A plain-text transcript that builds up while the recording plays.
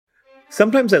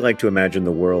Sometimes I like to imagine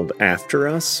the world after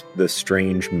us, the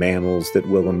strange mammals that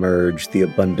will emerge, the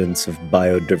abundance of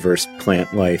biodiverse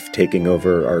plant life taking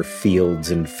over our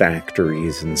fields and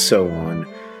factories, and so on.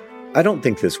 I don't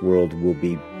think this world will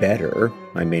be better.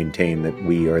 I maintain that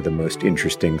we are the most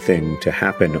interesting thing to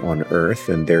happen on Earth,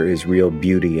 and there is real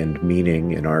beauty and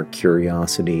meaning in our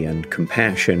curiosity and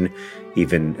compassion,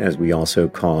 even as we also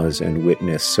cause and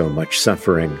witness so much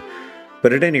suffering.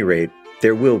 But at any rate,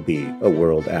 there will be a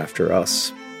world after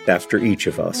us, after each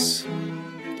of us.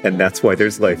 And that's why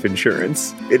there's life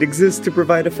insurance. It exists to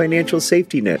provide a financial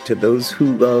safety net to those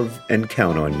who love and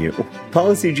count on you.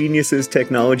 Policy Genius's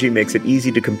technology makes it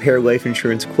easy to compare life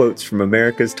insurance quotes from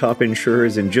America's top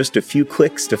insurers in just a few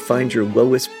clicks to find your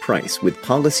lowest price. With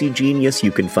Policy Genius,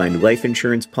 you can find life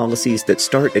insurance policies that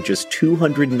start at just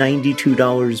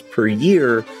 $292 per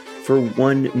year for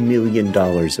 $1 million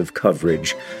of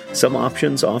coverage. Some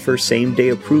options offer same-day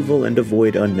approval and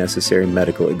avoid unnecessary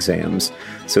medical exams.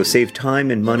 So save time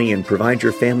and money and provide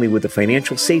your family with a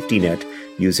financial safety net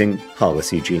using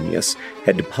Policy Genius.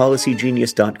 Head to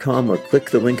policygenius.com or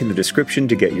click the link in the description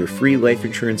to get your free life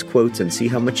insurance quotes and see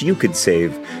how much you could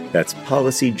save. That's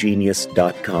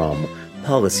policygenius.com.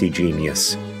 Policy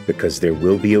Genius, because there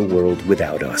will be a world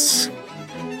without us.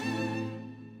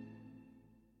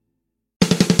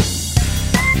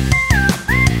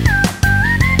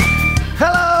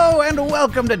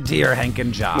 Welcome to Dear Hank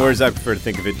and John. Or as I prefer to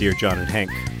think of it, Dear John and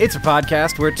Hank. It's a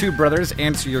podcast where two brothers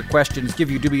answer your questions, give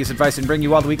you dubious advice, and bring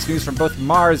you all the week's news from both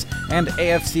Mars and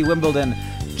AFC Wimbledon.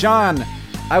 John,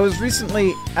 I was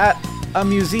recently at a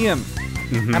museum,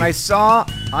 and I saw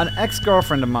an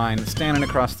ex-girlfriend of mine standing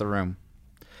across the room.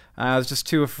 I was just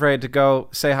too afraid to go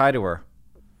say hi to her.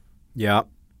 Yeah.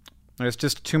 There's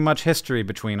just too much history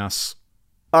between us.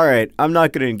 All right, I'm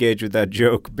not going to engage with that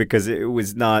joke because it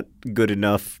was not good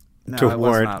enough to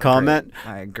warrant comment. Great.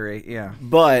 I agree, yeah.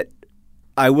 But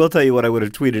I will tell you what I would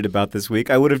have tweeted about this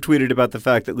week. I would have tweeted about the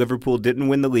fact that Liverpool didn't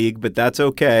win the league, but that's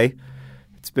okay.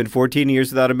 It's been 14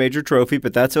 years without a major trophy,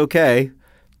 but that's okay.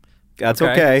 That's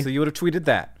okay. So you would have tweeted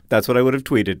that. That's what I would have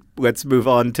tweeted. Let's move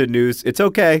on to news. It's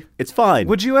okay. It's fine.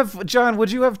 Would you have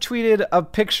tweeted a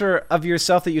picture of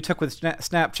yourself that you took with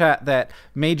Snapchat that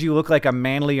made you look like a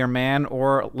manlier man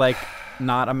or like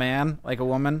not a man, like a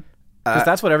woman? Because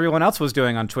that's what everyone else was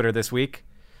doing on Twitter this week.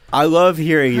 I love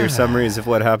hearing your summaries of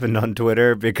what happened on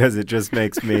Twitter because it just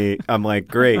makes me, I'm like,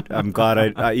 great. I'm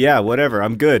glad yeah, whatever.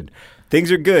 I'm good.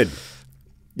 Things are good.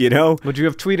 You know? Would you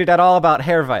have tweeted at all about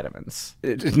hair vitamins?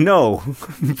 No.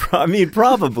 I mean,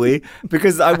 probably,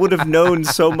 because I would have known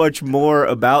so much more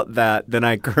about that than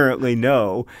I currently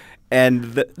know. And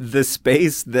the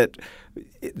space that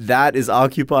is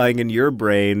occupying in your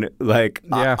brain, like,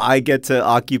 yeah. I get to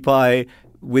occupy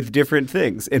with different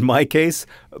things. In my case,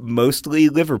 mostly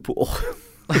Liverpool.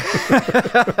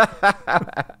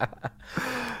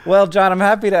 Well, John, I'm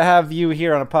happy to have you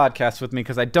here on a podcast with me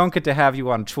because I don't get to have you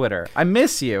on Twitter. I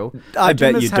miss you. I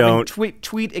bet you don't.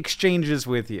 Tweet exchanges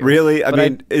with you. Really? I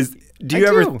mean, do you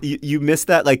ever you miss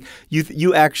that? Like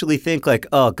you actually think like,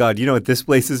 oh God, you know what this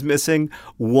place is missing?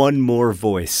 One more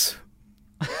voice.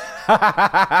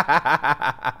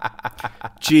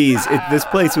 Jeez, this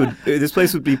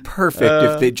place would be perfect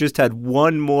if they just had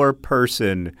one more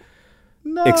person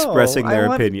expressing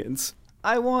their opinions.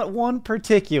 I want one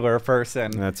particular person.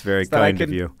 That's very kind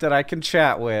of you. That I can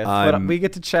chat with. But we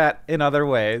get to chat in other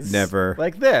ways. Never.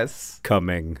 Like this.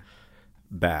 Coming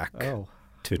back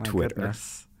to Twitter.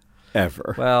 Goodness.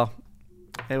 Ever. Well,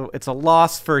 it's a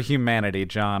loss for humanity,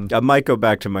 John. I might go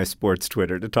back to my sports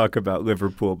Twitter to talk about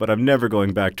Liverpool, but I'm never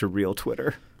going back to real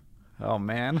Twitter. Oh,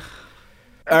 man.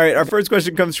 All right, our first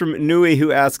question comes from Nui,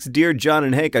 who asks, Dear John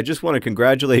and Hank, I just want to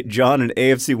congratulate John and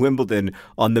AFC Wimbledon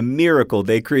on the miracle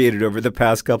they created over the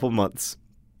past couple months.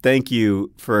 Thank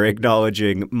you for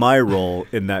acknowledging my role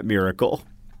in that miracle.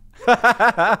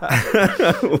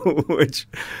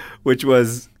 which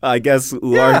was, I guess,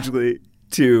 largely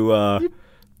to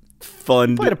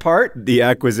fund the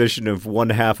acquisition of one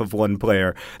half of one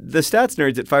player. The stats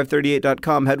nerds at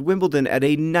 538.com had Wimbledon at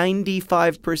a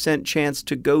 95% chance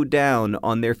to go down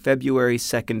on their February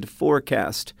 2nd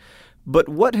forecast. But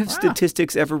what have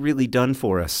statistics ever really done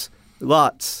for us?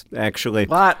 Lots, actually.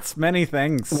 Lots, many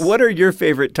things. What are your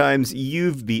favorite times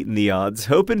you've beaten the odds?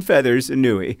 Hope and feathers,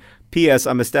 Nui. P.S.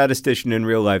 I'm a statistician in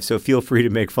real life, so feel free to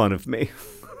make fun of me.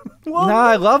 Well, no,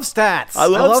 I love stats. I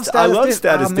love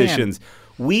statisticians.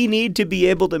 We need to be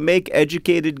able to make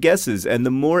educated guesses, and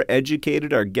the more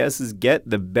educated our guesses get,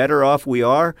 the better off we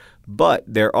are. But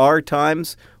there are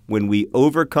times when we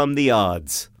overcome the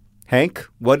odds. Hank,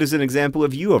 what is an example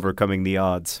of you overcoming the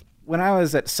odds? when I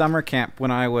was at summer camp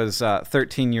when I was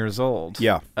 13 years old,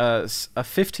 Yeah. a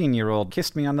 15-year-old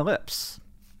kissed me on the lips.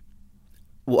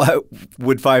 What,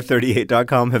 would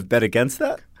 538.com have bet against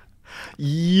that?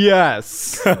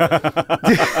 Yes. I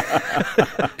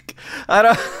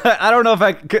don't know if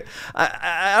I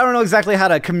don't know exactly how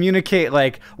to communicate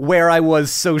like where I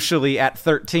was socially at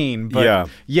 13, but Yeah.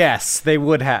 yes, they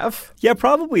would have. Yeah,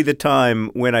 probably the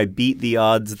time when I beat the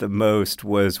odds the most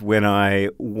was when I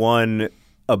won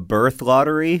a birth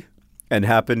lottery and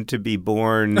happened to be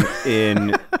born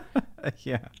in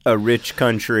Yeah. a rich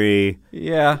country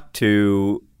Yeah.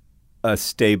 to a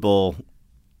stable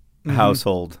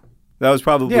household. That was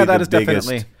probably Yeah, that the is biggest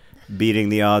definitely beating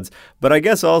the odds. But I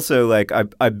guess also like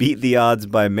I beat the odds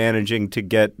by managing to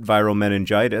get viral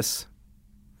meningitis.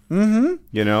 Mm-hmm.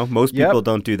 You know, most Yep. people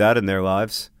don't do that in their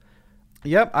lives.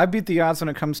 Yep, I beat the odds when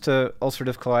it comes to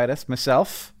ulcerative colitis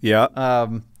myself. Yeah.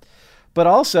 But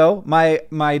also,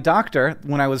 my doctor,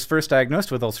 when I was first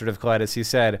diagnosed with ulcerative colitis, he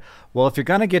said, well, if you're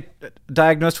going to get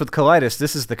diagnosed with colitis,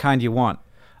 this is the kind you want.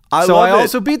 I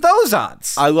also beat those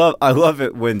odds. I love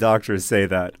it when doctors say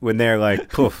that, when they're like,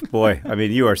 poof, boy, I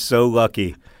mean, you are so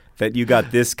lucky that you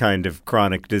got this kind of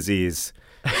chronic disease.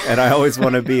 And I always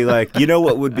want to be like, you know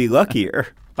what would be luckier?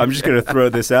 I'm just going to throw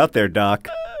this out there, doc.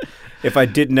 If I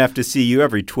didn't have to see you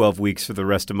every 12 weeks for the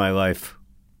rest of my life.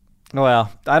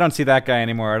 Well, I don't see that guy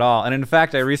anymore at all. And in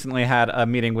fact, I recently had a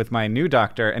meeting with my new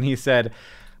doctor, and he said,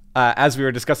 as we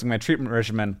were discussing my treatment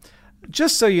regimen,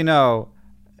 just so you know,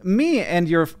 me and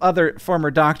your other former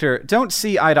doctor don't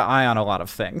see eye to eye on a lot of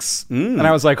things. And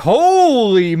I was like,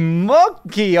 holy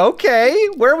monkey, okay,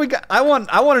 where we got? I want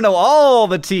to know all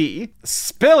the tea.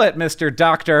 Spill it, Mr.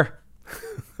 Doctor.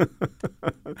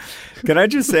 Can I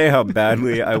just say how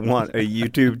badly I want a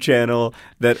YouTube channel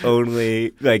that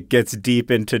only like gets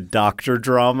deep into doctor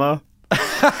drama?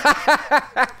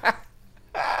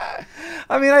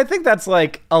 I mean, I think that's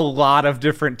like a lot of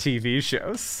different TV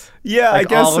shows. Yeah, Like I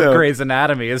guess all so. of Grey's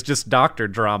Anatomy is just doctor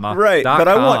drama. Right, but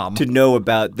I .com. want to know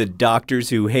about the doctors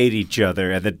who hate each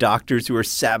other and the doctors who are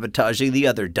sabotaging the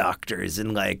other doctors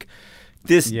and like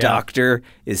this doctor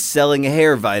is selling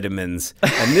hair vitamins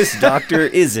and this doctor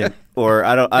isn't. Or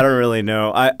I don't really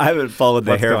know. I haven't followed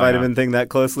the What's hair going vitamin on? thing that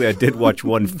closely. I did watch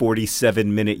one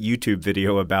 47-minute YouTube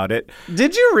video about it.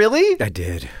 Did you really? I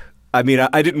did. I mean,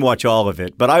 I didn't watch all of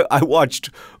it, but I watched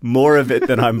more of it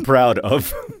than I'm proud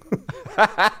of.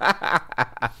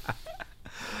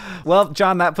 Well,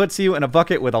 John, that puts you in a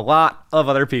bucket with a lot of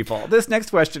other people. This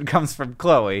next question comes from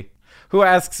Chloe, who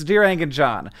asks, Dear Hank and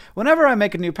John, whenever I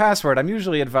make a new password, I'm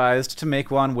usually advised to make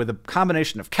one with a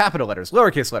combination of capital letters,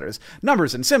 lowercase letters,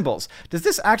 numbers, and symbols. Does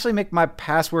this actually make my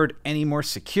password any more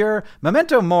secure?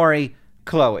 Memento mori,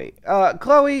 Chloe.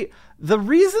 Chloe, the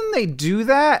reason they do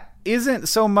that isn't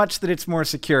so much that it's more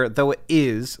secure, though it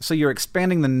is. So you're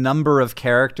expanding the number of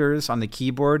characters on the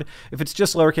keyboard. If it's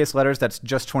just lowercase letters, that's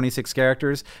just 26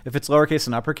 characters. If it's lowercase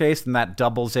and uppercase, then that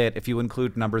doubles it. If you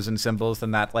include numbers and symbols, then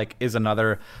that like is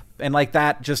another. And like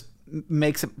that just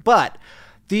makes it. But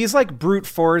these like brute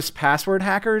force password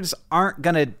hackers aren't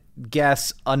going to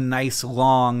guess a nice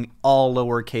long all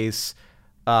lowercase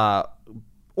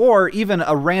or even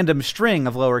a random string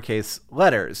of lowercase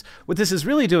letters. What this is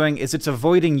really doing is it's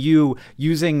avoiding you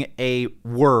using a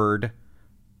word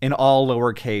in all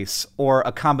lowercase or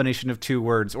a combination of two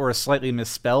words or a slightly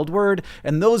misspelled word,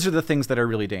 and those are the things that are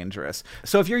really dangerous.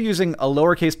 So if you're using a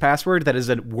lowercase password that is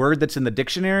a word that's in the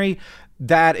dictionary,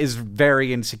 that is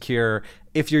very insecure.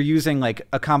 If you're using like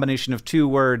a combination of two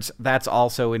words, that's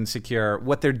also insecure.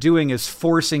 What they're doing is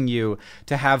forcing you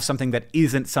to have something that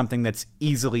isn't something that's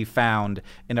easily found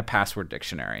in a password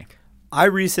dictionary. I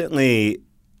recently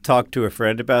talked to a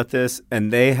friend about this,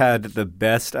 and they had the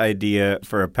best idea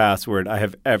for a password I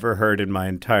have ever heard in my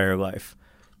entire life.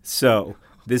 So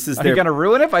this is Are you going to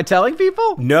ruin it by telling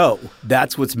people? No,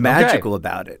 that's what's magical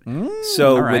about it.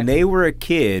 So all right. when they were a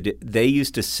kid, they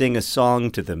used to sing a song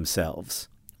to themselves,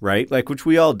 right? Like, which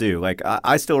we all do. Like,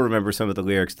 I still remember some of the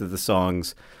lyrics to the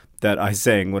songs that I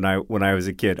sang when I was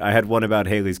a kid. I had one about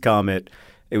Halley's Comet.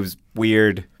 It was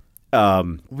weird.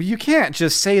 Well, you can't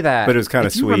just say that. But it was kinda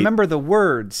If you sweet. remember the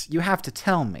words, you have to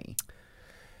tell me.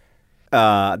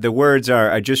 The words are,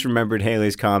 I just remembered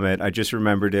Halley's Comet. I just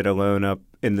remembered it alone up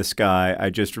in the sky. I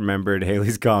just remembered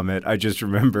Halley's Comet. I just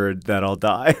remembered that I'll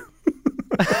die.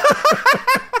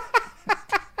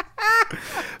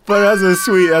 But as a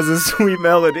sweet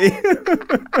melody.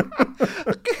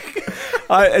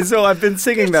 So I've been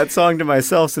singing that song to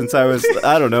myself since I was,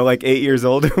 I don't know, like 8 years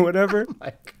old or whatever.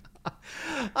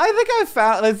 I think I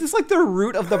found, is this like the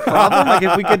root of the problem? Like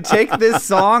if we could take this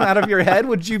song out of your head,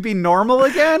 would you be normal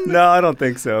again? No, I don't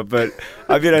think so. But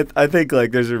I mean, I think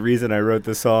like there's a reason I wrote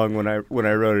the song when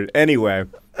I wrote it. Anyway,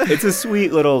 it's a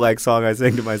sweet little like song I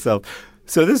sing to myself.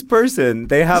 So this person,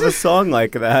 they have a song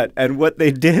like that, and what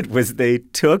they did was they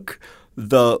took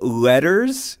the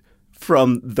letters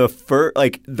from the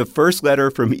first letter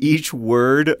from each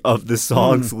word of the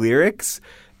song's lyrics,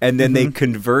 and then they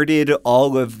converted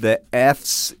all of the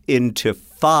F's into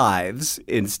 5s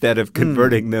instead of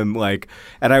converting them like.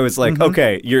 And I was like,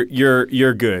 okay,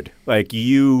 you're good. Like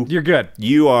you're good.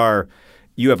 You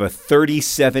have a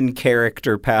 37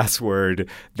 character password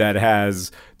that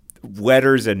has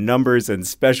letters and numbers and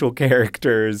special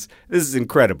characters. This is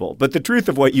incredible. But the truth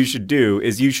of what you should do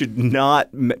is you should not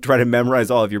try to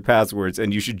memorize all of your passwords,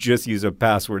 and you should just use a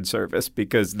password service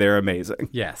because they're amazing.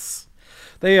 Yes,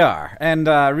 they are. And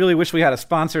I really wish we had a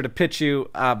sponsor to pitch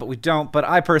you, but we don't. But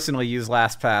I personally use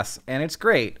LastPass, and it's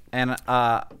great. And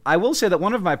I will say that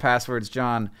one of my passwords,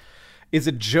 John, is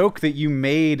a joke that you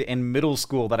made in middle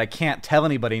school that I can't tell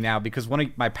anybody now because one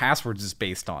of my passwords is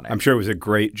based on it. I'm sure it was a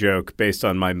great joke based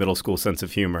on my middle school sense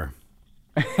of humor.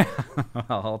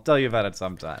 I'll tell you about it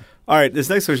sometime. All right, this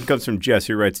next question comes from Jess,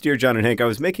 who writes, Dear John and Hank, I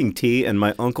was making tea and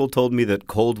my uncle told me that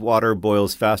cold water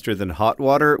boils faster than hot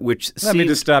water, which Let me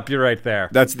just stop you right there.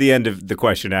 That's the end of the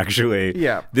question, actually.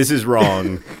 Yeah. This is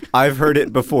wrong. I've heard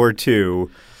it before,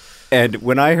 too. And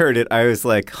when I heard it, I was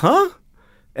like, huh?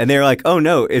 And they were like, oh,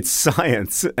 no, it's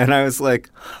science. And I was like,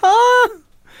 huh?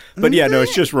 But yeah, no,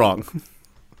 it's just wrong.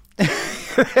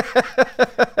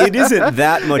 It isn't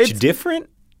that much different,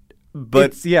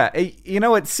 but...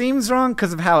 it seems wrong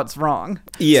because of how it's wrong.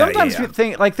 Yeah, Sometimes we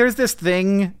think, like, there's this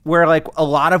thing where, like, a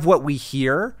lot of what we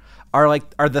hear are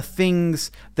the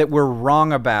things that we're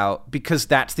wrong about because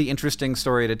that's the interesting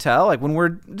story to tell. Like when we're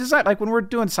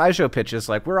doing SciShow pitches,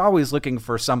 like we're always looking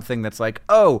for something that's like,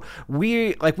 oh,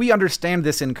 we understand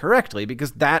this incorrectly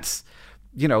because that's,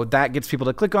 that gets people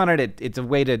to click on it. It's a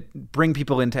way to bring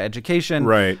people into education,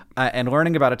 right? And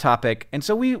learning about a topic. And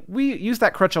so we use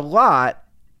that crutch a lot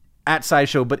at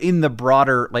SciShow, but in the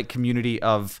broader like community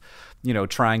of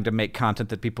trying to make content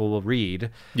that people will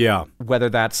read. Yeah. Whether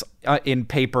that's in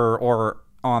paper or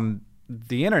on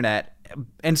the internet.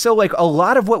 And so like a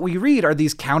lot of what we read are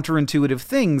these counterintuitive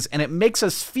things, and it makes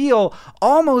us feel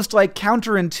almost like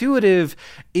counterintuitive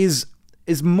is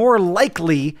more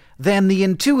likely than the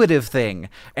intuitive thing.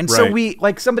 And so we,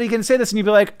 like, somebody can say this and you'd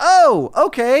be like, oh,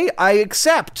 okay, I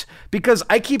accept, because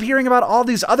I keep hearing about all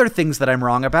these other things that I'm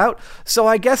wrong about. So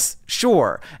I guess,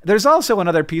 sure. There's also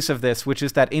another piece of this, which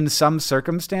is that in some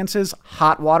circumstances,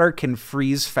 hot water can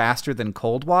freeze faster than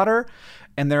cold water.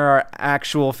 And there are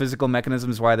actual physical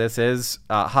mechanisms why this is.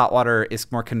 Hot water is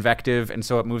more convective, and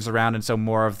so it moves around, and so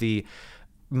more of the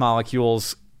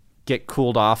molecules get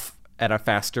cooled off at a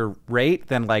faster rate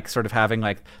than like sort of having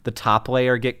like the top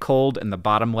layer get cold and the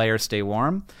bottom layer stay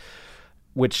warm,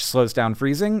 which slows down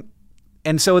freezing.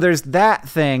 And so there's that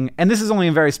thing, and this is only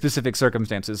in very specific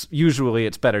circumstances. Usually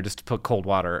it's better just to put cold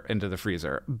water into the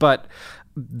freezer. But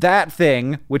that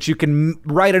thing, which you can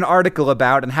write an article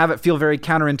about and have it feel very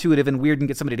counterintuitive and weird and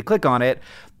get somebody to click on it,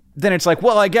 then it's like,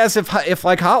 well, I guess if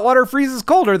like hot water freezes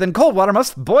colder, then cold water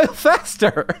must boil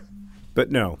faster. But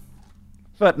no.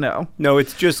 But no. No,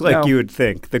 it's just like you would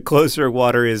think. The closer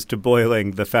water is to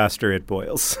boiling, the faster it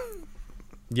boils.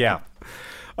 Yeah.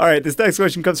 All right, this next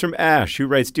question comes from Ash, who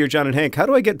writes, Dear John and Hank, how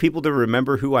do I get people to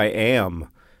remember who I am?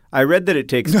 I read that it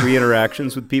takes 3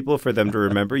 interactions with people for them to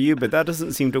remember you, but that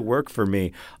doesn't seem to work for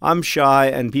me. I'm shy,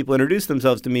 and people introduce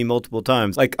themselves to me multiple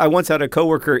times. Like, I once had a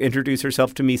coworker introduce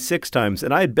herself to me 6 times,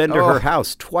 and I had been to her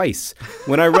house twice.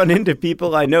 When I run into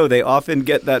people I know, they often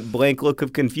get that blank look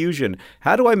of confusion.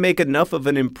 How do I make enough of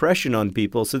an impression on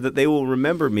people so that they will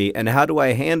remember me, and how do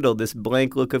I handle this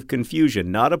blank look of confusion?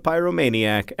 Not a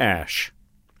pyromaniac, Ash.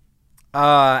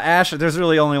 Ash, there's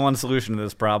really only one solution to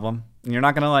this problem, and you're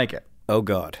not going to like it. Oh,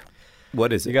 God.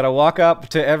 What is it? You got to walk up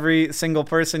to every single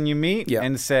person you meet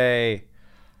and say,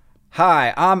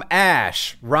 hi, I'm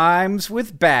Ash. Rhymes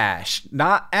with bash.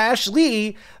 Not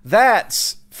Ashley.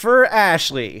 That's for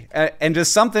Ashley. And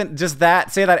just say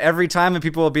that every time, and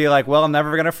people will be like, well, I'm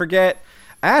never going to forget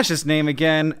Ash's name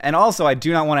again. And also, I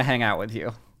do not want to hang out with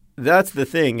you. That's the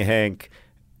thing, Hank.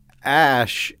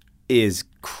 Ash is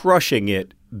crushing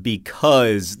it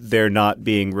because they're not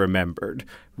being remembered,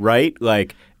 right?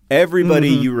 Like, everybody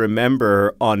you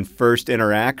remember on first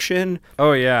interaction,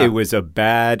 oh yeah, it was a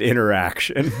bad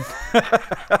interaction.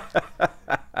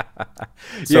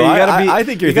 So I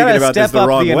think you're thinking about this the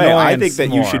wrong way. I think that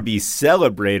more. You should be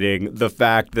celebrating the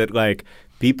fact that like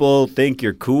people think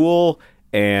you're cool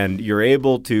and you're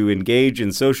able to engage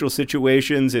in social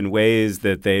situations in ways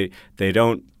that they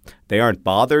aren't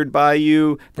bothered by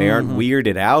you, they aren't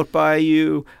weirded out by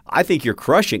you, I think you're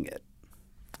crushing it.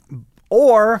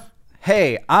 Or,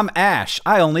 hey, I'm Ash.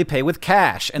 I only pay with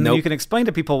cash. And then Nope. you can explain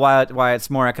to people why it's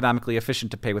more economically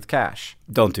efficient to pay with cash.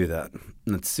 Don't do that.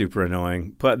 That's super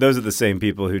annoying. But those are the same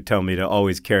people who tell me to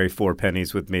always carry 4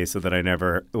 pennies with me so that I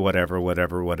never whatever.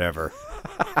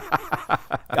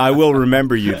 I will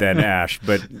remember you then, Ash,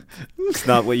 but it's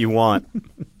not what you want.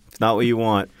 It's not what you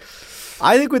want.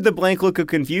 I think with the blank look of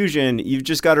confusion, you've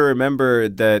just got to remember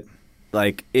that,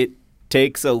 like, it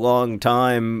takes a long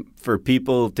time for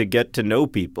people to get to know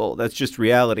people. That's just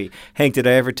reality. Hank, did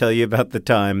I ever tell you about the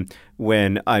time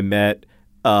when I met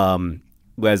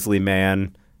Leslie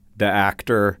Mann, the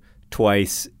actor,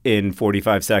 twice in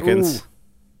 45 seconds?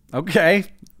 Ooh. Okay.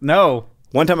 No.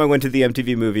 One time I went to the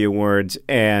MTV Movie Awards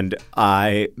and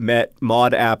I met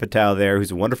Maude Apatow there,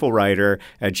 who's a wonderful writer,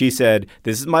 and she said,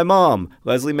 "This is my mom,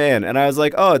 Leslie Mann." And I was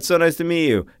like, "Oh, it's so nice to meet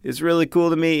you. It's really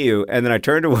cool to meet you." And then I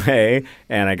turned away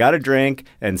and I got a drink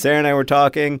and Sarah and I were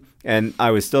talking and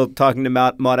I was still talking to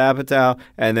Maude Apatow,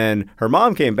 and then her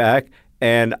mom came back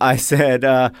and I said,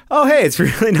 "Oh, hey, it's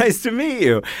really nice to meet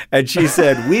you." And she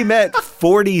said, "We met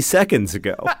 40 seconds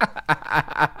ago."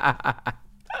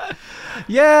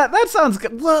 Yeah, that sounds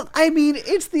good. Well, I mean,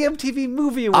 it's the MTV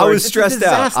Movie Awards. I was stressed it's a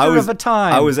disaster out. of a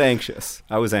time. I was anxious.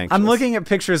 I'm looking at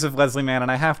pictures of Leslie Mann, and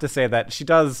I have to say that she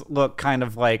does look kind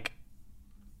of like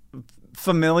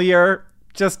familiar,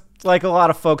 just like a lot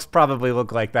of folks probably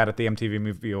look like that at the MTV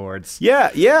Movie Awards.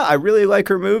 Yeah, I really like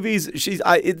her movies.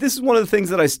 This is one of the things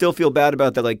that I still feel bad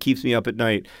about that like keeps me up at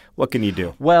night. What can you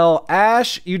do? Well,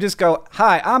 Ash, you just go,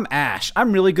 "Hi, I'm Ash.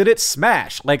 I'm really good at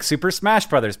Smash, like Super Smash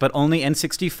Brothers, but only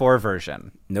N64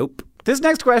 version." Nope. This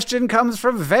next question comes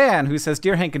from Van, who says,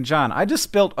 "Dear Hank and John, I just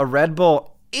spilt a Red Bull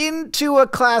into a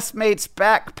classmate's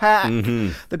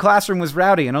backpack. The classroom was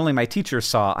rowdy and only my teacher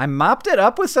saw. I mopped it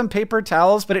up with some paper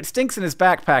towels, but it stinks in his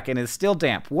backpack and is still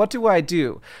damp. What do I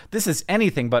do? This is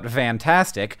anything but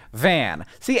fantastic. Van."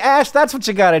 See, Ash, that's what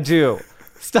you gotta do.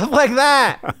 Stuff like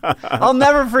that. I'll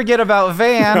never forget about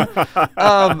Van.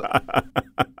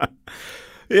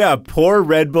 Yeah, pour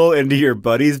Red Bull into your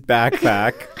buddy's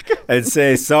backpack and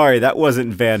say, "Sorry, that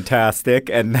wasn't fantastic,"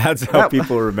 and that's how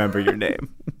people remember your name.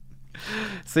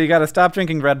 So you got to stop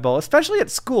drinking Red Bull, especially at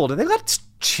school. Do they let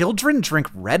children drink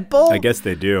Red Bull? I guess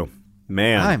they do.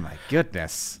 Man. Oh, my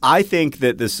goodness. I think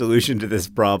that the solution to this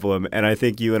problem, and I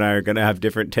think you and I are going to have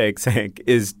different takes, Hank,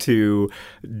 is to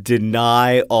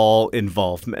deny all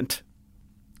involvement.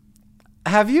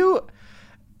 This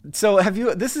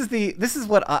is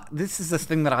the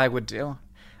thing that I would do.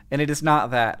 And it is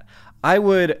not that. I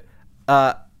would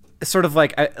sort of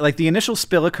like the initial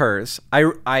spill occurs.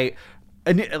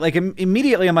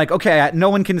 Immediately I'm like, okay, no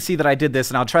one can see that I did this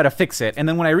and I'll try to fix it. And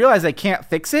then when I realize I can't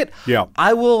fix it,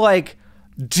 I will like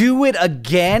do it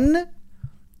again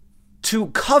to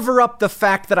cover up the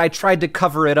fact that I tried to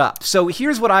cover it up. So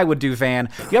here's what I would do, Van.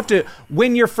 You have to,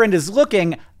 when your friend is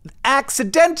looking,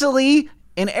 accidentally,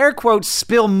 in air quotes,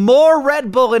 spill more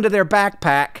Red Bull into their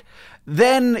backpack.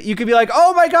 Then you could be like,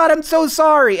 "Oh my God, I'm so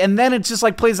sorry." And then it just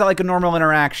like plays out like a normal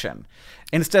interaction.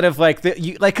 Instead of like,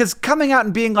 because coming out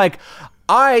and being like,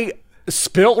 "I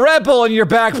spilt Red Bull in your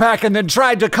backpack and then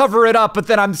tried to cover it up, but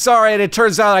then I'm sorry and it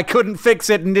turns out I couldn't fix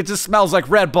it and it just smells like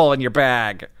Red Bull in your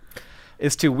bag,"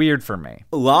 is too weird for me.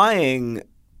 Lying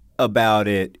about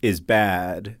it is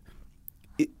bad.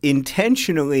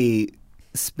 Intentionally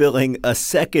spilling a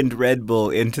second Red Bull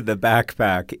into the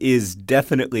backpack is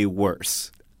definitely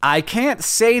worse. I can't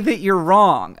say that you're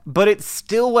wrong, but it's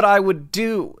still what I would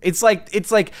do. It's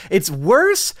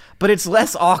worse, but it's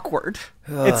less awkward.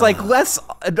 It's like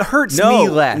it hurts me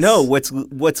less. No,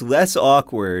 what's less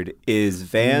awkward is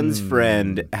Van's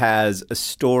friend has a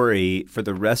story for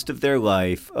the rest of their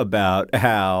life about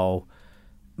how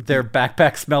their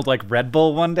backpack smelled like Red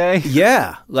Bull one day.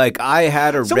 Yeah, like I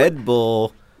had a Red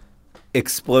Bull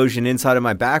explosion inside of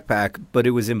my backpack, but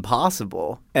it was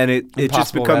impossible. And it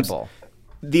just becomes Red Bull.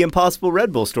 The impossible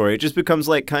Red Bull story. It just becomes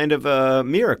like kind of a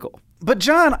miracle. But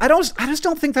John, I just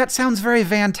don't think that sounds very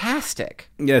fantastic.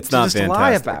 Yeah, it's not fantastic. Just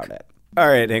lie about it. All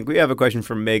right, Hank, we have a question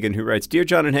from Megan who writes, "Dear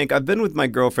John and Hank, I've been with my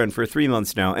girlfriend for 3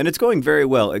 months now, and it's going very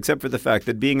well, except for the fact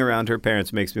that being around her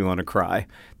parents makes me want to cry.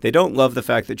 They don't love the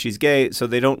fact that she's gay, so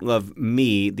they don't love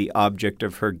me, the object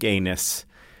of her gayness.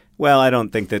 Well, I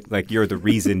don't think that like you're the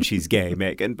reason she's gay,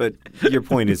 Megan, but your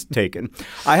point is taken.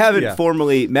 I haven't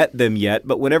formally met them yet,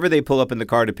 but whenever they pull up in the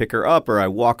car to pick her up or I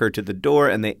walk her to the door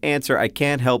and they answer, I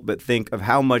can't help but think of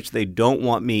how much they don't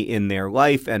want me in their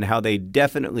life and how they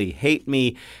definitely hate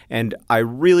me. And I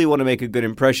really want to make a good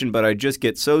impression, but I just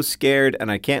get so scared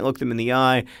and I can't look them in the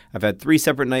eye. I've had 3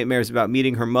 separate nightmares about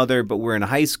meeting her mother, but we're in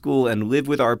high school and live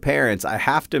with our parents. I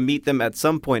have to meet them at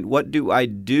some point. What do? I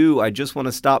just want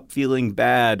to stop feeling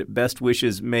bad. Best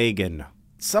wishes, Megan.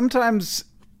 Sometimes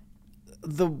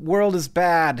the world is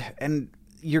bad and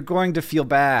you're going to feel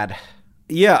bad.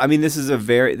 Yeah, I mean, this is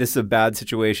a bad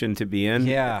situation to be in.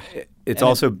 Yeah. It's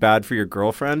also bad for your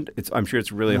girlfriend. I'm sure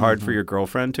it's really hard for your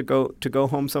girlfriend to go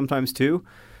home sometimes too.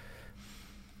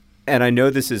 And I know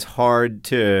this is hard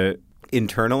to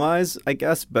internalize, I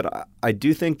guess, but I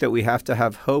do think that we have to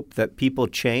have hope that people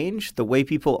change. The way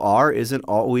people are isn't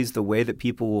always the way that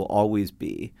people will always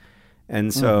be.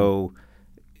 And so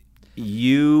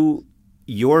your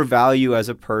value as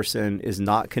a person is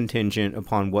not contingent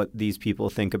upon what these people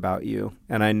think about you.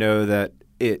 And I know that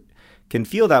it can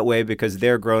feel that way because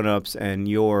they're grown-ups and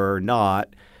you're not,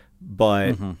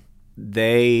 but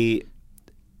they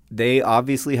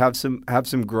obviously have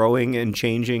some growing and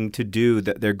changing to do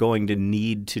that they're going to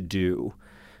need to do.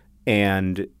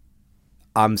 And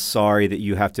I'm sorry that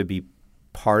you have to be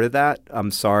part of that.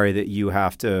 I'm sorry that you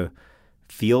have to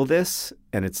feel this,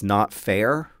 and it's not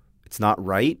fair. It's not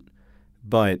right.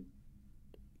 But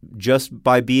just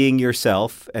by being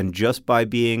yourself and just by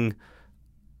being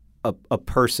a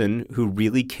person who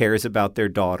really cares about their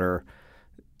daughter,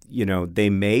 you know, they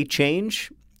may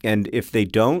change. And if they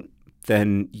don't,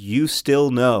 then you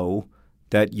still know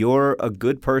that you're a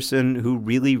good person who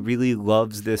really, really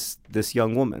loves this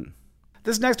young woman.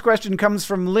 This next question comes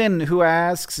from Lynn, who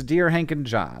asks, Dear Hank and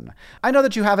John, I know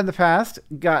that you have in the past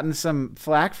gotten some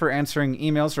flack for answering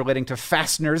emails relating to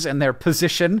fasteners and their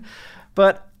position,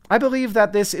 but I believe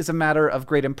that this is a matter of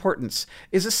great importance.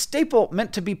 Is a staple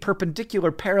meant to be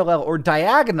perpendicular, parallel, or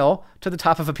diagonal to the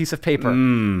top of a piece of paper?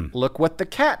 Look what the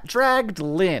cat dragged,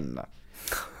 Lynn.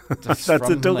 That's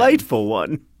a delightful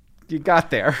one. You got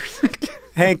there.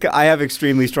 Hank, I have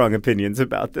extremely strong opinions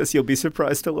about this. You'll be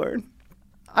surprised to learn.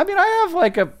 I mean, I have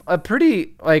like a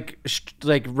pretty like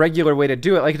regular way to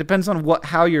do it. Like it depends on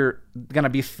how you're gonna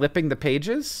be flipping the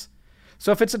pages.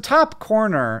 So if it's a top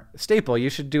corner staple, you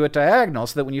should do it diagonal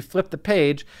so that when you flip the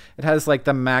page, it has like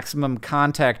the maximum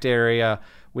contact area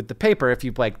with the paper. If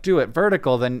you like do it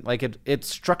vertical, then like it's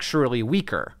structurally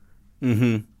weaker.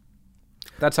 Mm-hmm.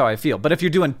 That's how I feel. But if you're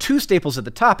doing 2 staples at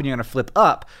the top and you're gonna flip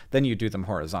up, then you do them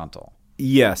horizontal.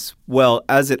 Yes. Well,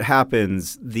 as it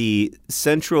happens, the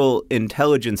Central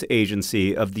Intelligence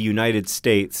Agency of the United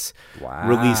States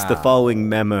released the following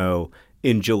memo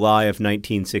in July of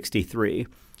 1963.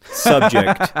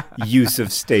 Subject, use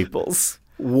of staples.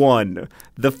 1.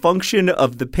 The function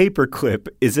of the paperclip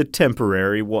is a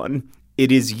temporary one.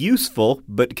 It is useful,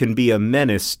 but can be a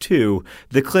menace, too.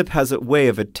 The clip has a way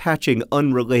of attaching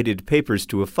unrelated papers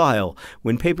to a file.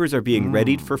 When papers are being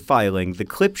readied for filing, the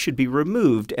clip should be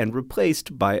removed and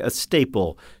replaced by a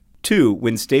staple. 2.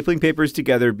 When stapling papers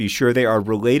together, be sure they are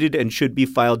related and should be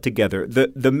filed together.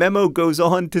 The memo goes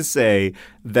on to say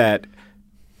that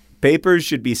papers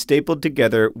should be stapled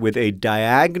together with a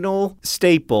diagonal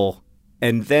staple,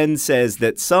 and then says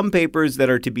that some papers that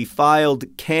are to be filed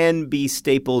can be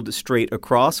stapled straight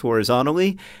across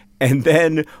horizontally. And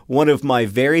then one of my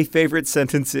very favorite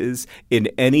sentences in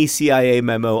any CIA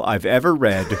memo I've ever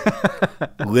read,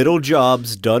 little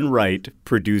jobs done right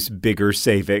produce bigger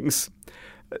savings.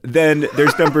 Then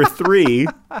there's number 3.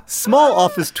 Small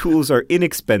office tools are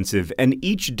inexpensive and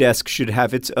each desk should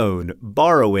have its own.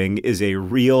 Borrowing is a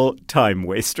real time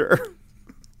waster.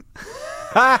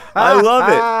 I love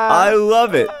it. I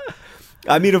love it.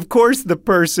 I mean, of course, the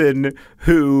person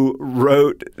who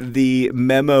wrote the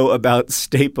memo about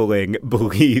stapling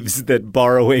believes that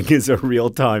borrowing is a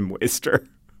real time waster.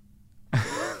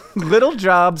 Little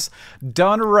jobs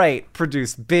done right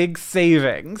produce big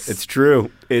savings. It's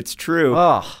true. It's true.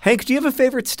 Oh. Hank, do you have a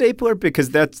favorite stapler? Because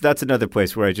that's another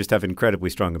place where I just have incredibly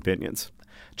strong opinions.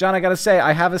 John, I got to say,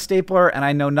 I have a stapler and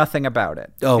I know nothing about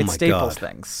it. Oh, it my staples God.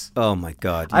 things. Oh, my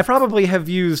God. I probably have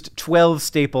used 12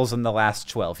 staples in the last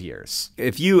 12 years.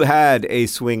 If you had a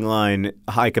Swingline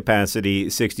high capacity,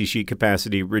 60 sheet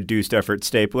capacity, reduced effort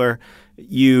stapler,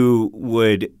 you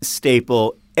would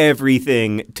staple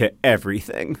everything to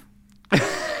everything.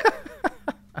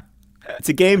 It's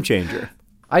a game changer.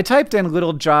 I typed in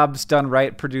little jobs done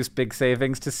right produce big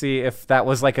savings to see if that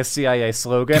was like a CIA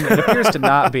slogan. It appears to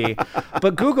not be.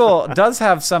 But Google does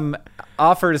have some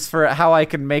offers for how I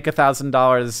can make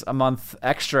 $1,000 a month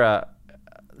extra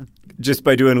Just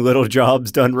by doing little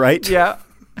jobs done right? Yeah.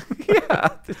 Yeah.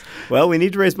 Well, we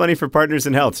need to raise money for Partners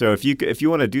in Health. So if you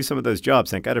want to do some of those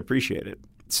jobs, Hank, I'd appreciate it.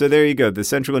 So there you go. The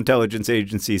Central Intelligence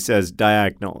Agency says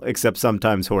diagonal, except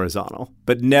sometimes horizontal,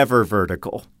 but never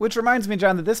vertical. Which reminds me,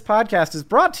 John, that this podcast is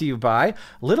brought to you by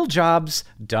Little Jobs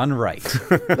Done Right.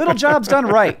 Little Jobs Done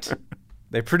Right.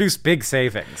 They produce big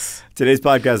savings. Today's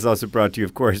podcast is also brought to you,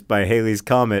 of course, by Halley's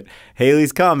Comet.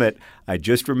 Halley's Comet, I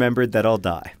just remembered that I'll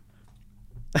die.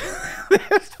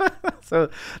 So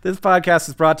this podcast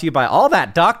is brought to you by all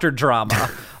that doctor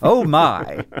drama. Oh,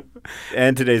 my.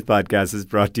 And today's podcast is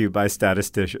brought to you by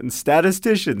statisticians.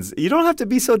 Statisticians, you don't have to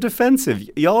be so defensive.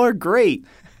 Y'all are great.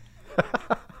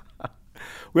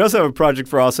 We also have a Project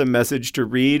for Awesome message to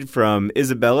read from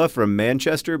Isabella from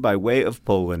Manchester by way of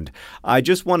Poland. I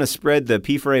just want to spread the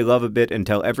P4A love a bit and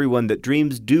tell everyone that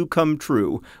dreams do come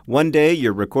true. One day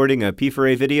you're recording a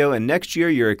P4A video, and next year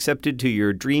you're accepted to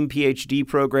your dream PhD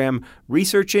program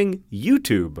researching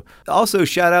YouTube. Also,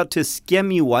 shout out to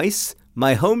Skieniewice,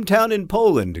 my hometown in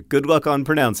Poland. Good luck on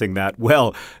pronouncing that.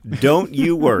 Well, don't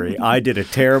you worry. I did a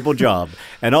terrible job.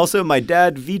 And also my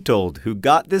dad, Witold, who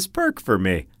got this perk for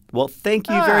me. Well, thank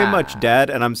you very much, Dad,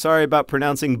 and I'm sorry about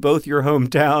pronouncing both your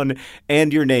hometown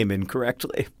and your name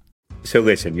incorrectly. So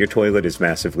listen, your toilet is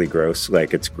massively gross,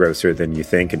 like it's grosser than you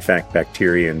think. In fact,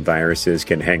 bacteria and viruses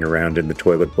can hang around in the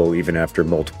toilet bowl even after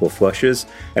multiple flushes.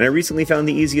 And I recently found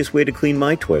the easiest way to clean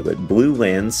my toilet, Blue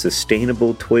Land's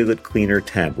sustainable toilet cleaner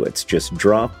tablets. Just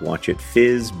drop, watch it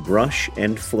fizz, brush,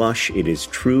 and flush. It is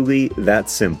truly that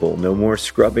simple. No more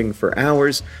scrubbing for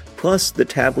hours. Plus, the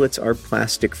tablets are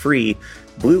plastic-free.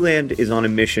 Blue Land is on a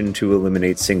mission to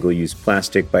eliminate single-use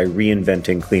plastic by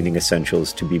reinventing cleaning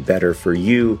essentials to be better for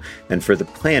you and for the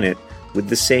planet with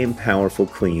the same powerful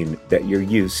clean that you're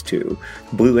used to.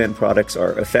 Blue Land products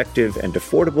are effective and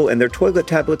affordable, and their toilet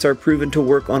tablets are proven to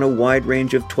work on a wide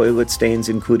range of toilet stains,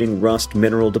 including rust,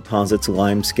 mineral deposits,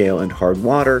 limescale, and hard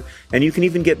water. And you can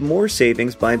even get more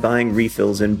savings by buying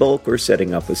refills in bulk or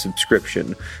setting up a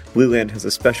subscription. Blue Land has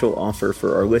a special offer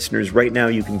for our listeners. Right now,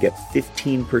 you can get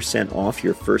 15% off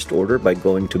your first order by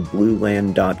going to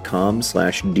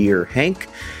blueland.com/dearhank.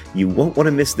 You won't want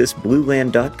to miss this,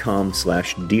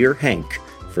 blueland.com/dearhank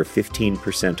for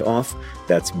 15% off.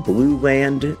 That's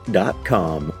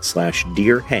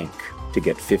blueland.com/dearhank to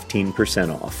get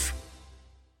 15% off.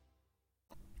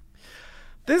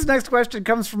 This next question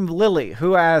comes from Lily,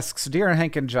 who asks, Dear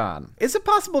Hank and John, is it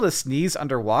possible to sneeze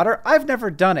underwater? I've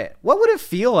never done it. What would it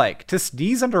feel like to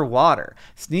sneeze underwater?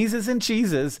 Sneezes and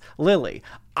cheeses, Lily.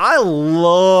 I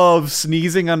love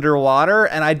sneezing underwater,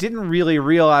 and I didn't really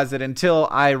realize it until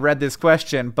I read this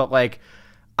question, but like,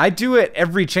 I do it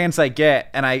every chance I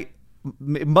get, and it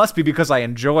must be because I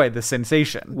enjoy the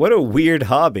sensation. What a weird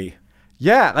hobby.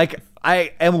 Yeah, like,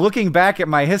 I am looking back at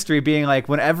my history being like,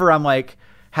 whenever I'm like,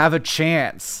 have a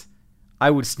chance, I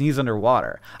would sneeze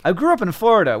underwater. I grew up in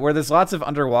Florida where there's lots of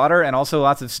underwater and also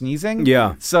lots of sneezing.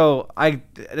 Yeah. So I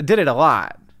did it a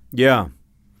lot. Yeah.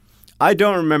 I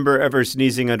don't remember ever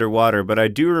sneezing underwater, but I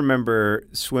do remember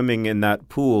swimming in that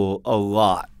pool a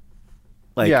lot.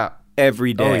 Like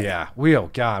every day. Oh yeah.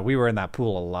 We were in that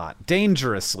pool a lot.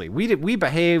 Dangerously. We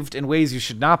behaved in ways you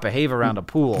should not behave around a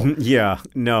pool. Yeah.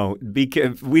 No.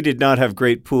 Because we did not have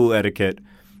great pool etiquette.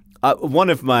 One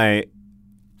of my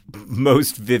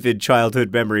most vivid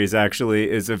childhood memories actually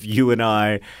is of you and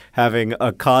I having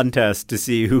a contest to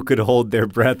see who could hold their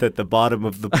breath at the bottom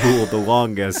of the pool the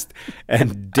longest,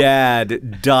 and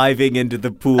Dad diving into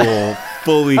the pool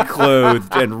fully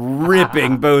clothed and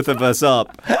ripping both of us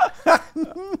up.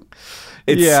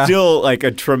 It's still like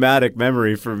a traumatic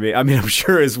memory for me. I mean, I'm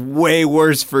sure it's way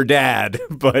worse for Dad,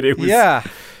 but it was yeah.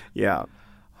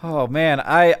 Oh man,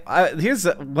 I here's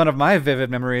one of my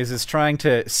vivid memories is trying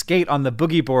to skate on the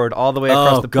boogie board all the way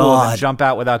across the pool and jump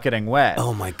out without getting wet.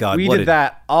 Oh my God. We did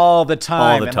that all the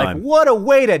time. Like, what a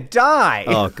way to die.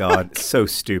 Oh God, so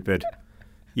stupid.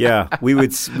 Yeah, we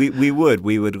would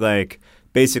like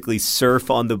basically surf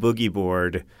on the boogie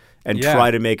board and try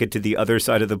to make it to the other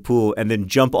side of the pool and then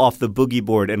jump off the boogie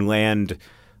board and land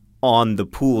on the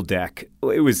pool deck.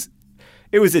 It was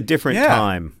a different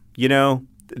time, you know?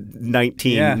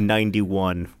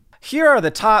 1991. Here are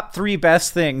the top 3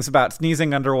 best things about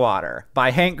sneezing underwater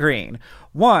by Hank Green.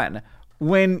 1,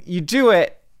 when you do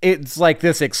it, it's like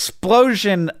this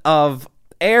explosion of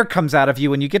air comes out of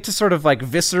you and you get to sort of like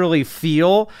viscerally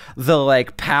feel the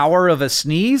like power of a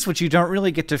sneeze, which you don't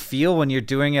really get to feel when you're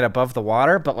doing it above the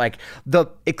water, but like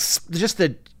just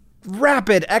the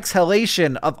rapid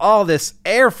exhalation of all this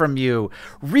air from you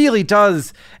really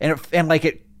does, and like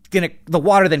it the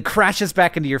water then crashes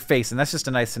back into your face, and that's just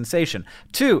a nice sensation.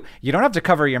 2, you don't have to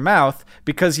cover your mouth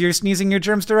because you're sneezing your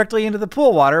germs directly into the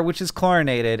pool water, which is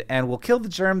chlorinated and will kill the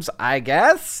germs, I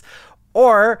guess.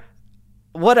 Or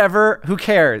whatever, who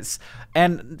cares?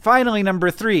 And finally,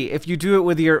 number 3, if you do it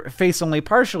with your face only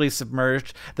partially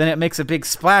submerged, then it makes a big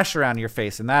splash around your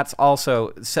face, and that's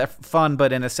also fun,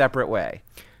 but in a separate way.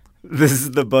 This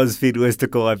is the BuzzFeed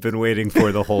listicle I've been waiting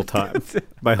for the whole time,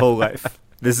 my whole life.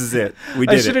 This is it. We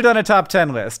did it. I should have done a top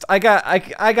 10 list. I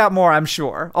got more, I'm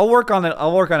sure. I'll work on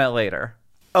it later.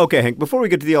 Okay, Hank, before we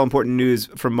get to the all-important news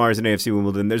from Mars and AFC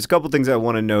Wimbledon, there's a couple things I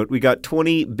want to note. We got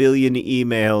 20 billion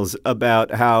emails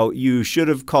about how you should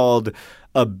have called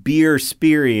a beer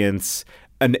experience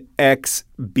an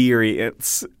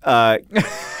experience.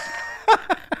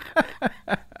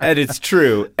 And it's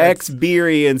true.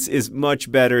 Experience is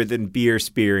much better than beer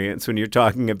experience when you're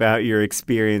talking about your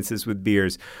experiences with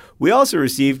beers. We also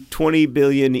received 20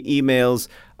 billion emails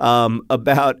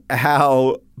about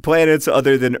how planets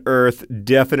other than Earth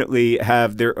definitely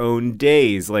have their own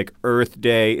days. Like Earth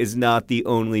Day is not the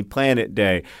only planet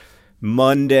day.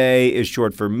 Monday is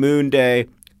short for Moon Day.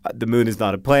 The moon is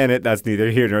not a planet. That's neither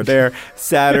here nor there.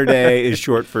 Saturday is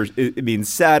short for, it means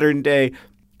Saturn Day.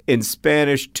 In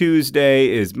Spanish, Tuesday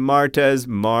is Martes,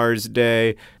 Mars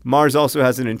Day. Mars also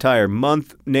has an entire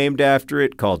month named after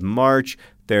it called March.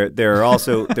 There are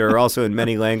also in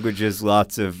many languages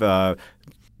lots of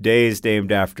days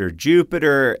named after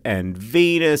Jupiter and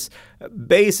Venus.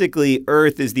 Basically,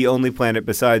 Earth is the only planet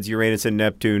besides Uranus and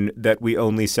Neptune that we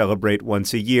only celebrate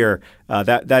once a year.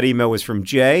 That email was from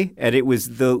Jay, and it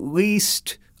was the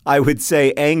least, I would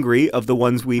say, angry of the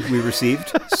ones we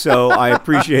received. So I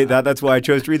appreciate that. That's why I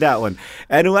chose to read that one.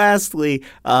 And lastly,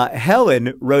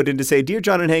 Helen wrote in to say, Dear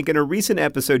John and Hank, in a recent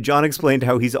episode, John explained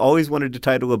how he's always wanted to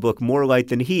title a book More Light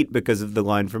Than Heat because of the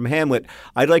line from Hamlet.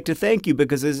 I'd like to thank you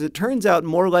because, as it turns out,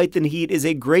 More Light Than Heat is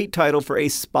a great title for a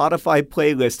Spotify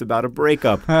playlist about a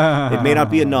breakup. It may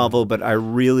not be a novel, but I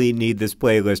really need this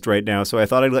playlist right now. So I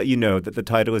thought I'd let you know that the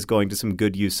title is going to some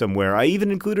good use somewhere. I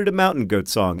even included a Mountain Goat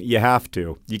song. You have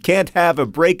to. You can't have a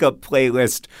breakup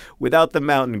playlist without the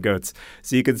Mountain Goats.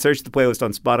 So you can search the playlist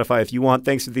on Spotify if you want.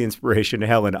 Thanks for the inspiration,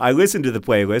 Helen. I listened to the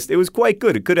playlist. It was quite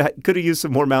good. It could have used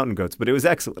some more Mountain Goats, but it was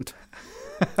excellent.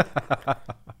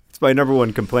 It's my number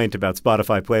one complaint about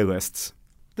Spotify playlists.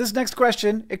 This next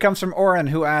question, it comes from Oren,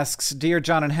 who asks, Dear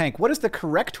John and Hank, what is the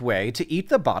correct way to eat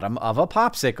the bottom of a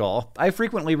popsicle? I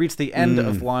frequently reach the end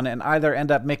of one and either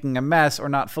end up making a mess or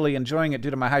not fully enjoying it due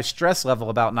to my high stress level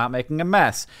about not making a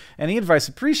mess. Any advice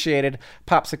appreciated?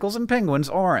 Popsicles and penguins,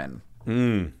 Oren.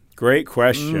 Great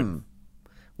question.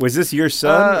 Was this your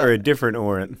son or a different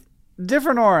Oren?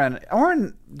 Different Oren.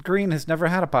 Oren Green has never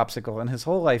had a popsicle in his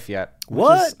whole life yet.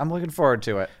 What? I'm looking forward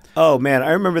to it. Oh, man,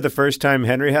 I remember the first time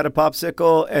Henry had a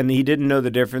popsicle, and he didn't know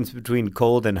the difference between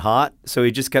cold and hot, so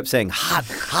he just kept saying, hot,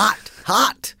 hot,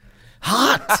 hot,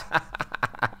 hot.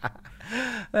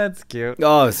 That's cute.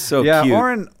 Oh, so cute.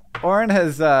 Yeah, Oren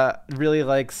has really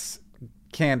likes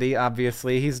candy,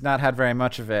 obviously. He's not had very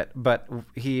much of it, but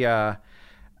he, at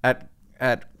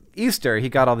Easter, he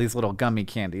got all these little gummy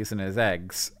candies in his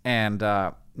eggs, and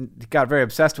he got very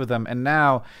obsessed with them, and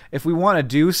now, if we want to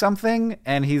do something,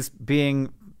 and he's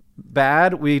being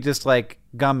bad, we just like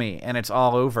gummy and it's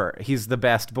all over. He's the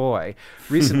best boy.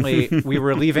 Recently we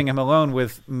were leaving him alone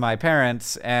with my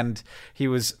parents and he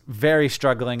was very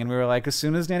struggling, and we were like, as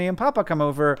soon as Nanny and Papa come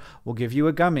over, we'll give you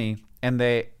a gummy. And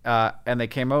they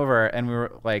came over and we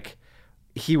were like,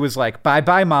 he was like, bye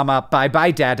bye mama, bye bye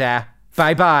dada,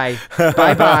 bye bye,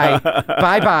 bye bye,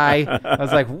 bye bye. I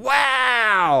was like,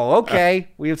 wow, okay,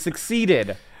 we have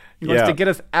succeeded. He wants to get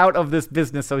us out of this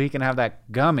business so he can have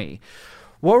that gummy.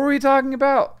 What were we talking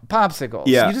about? Popsicles.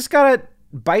 Yeah. You just gotta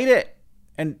bite it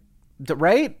and,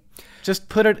 right? Just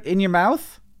put it in your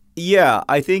mouth? Yeah,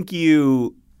 I think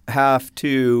you have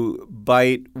to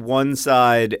bite one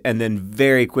side and then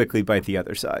very quickly bite the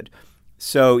other side.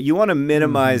 So you want to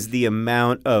minimize the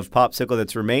amount of popsicle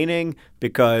that's remaining,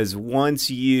 because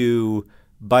once you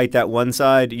bite that one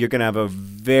side, you're going to have a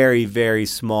very, very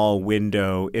small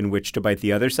window in which to bite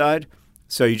the other side.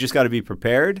 So you just got to be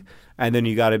prepared, and then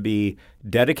you got to be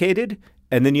dedicated,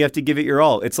 and then you have to give it your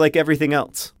all. It's like everything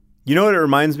else. You know what it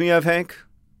reminds me of, Hank?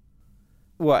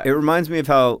 What? It reminds me of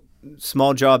how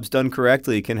small jobs done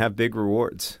correctly can have big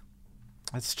rewards.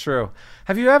 That's true.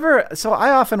 Have you ever... So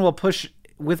I often will push,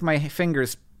 with my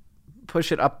fingers,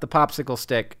 push it up the popsicle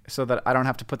stick so that I don't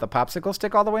have to put the popsicle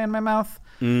stick all the way in my mouth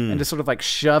and just sort of like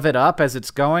shove it up as it's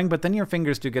going, but then your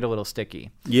fingers do get a little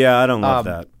sticky. Yeah, I don't love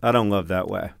that. I don't love that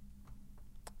way.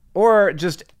 Or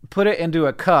just put it into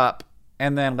a cup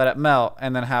and then let it melt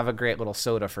and then have a great little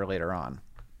soda for later on.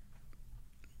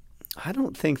 I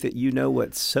don't think that you know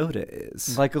what soda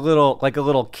is. Like a little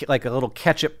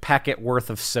ketchup packet worth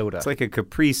of soda. It's like a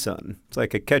Capri Sun. It's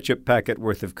like a ketchup packet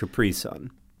worth of Capri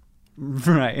Sun.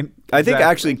 Right. Exactly. I think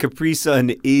actually Capri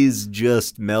Sun is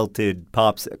just melted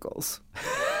popsicles.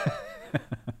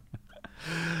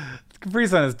 Capri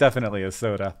Sun is definitely a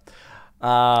soda.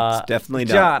 It's definitely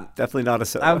not. John, Definitely not a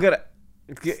soda. I'm gonna.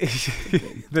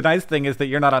 The nice thing is that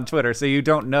you're not on Twitter, so you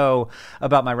don't know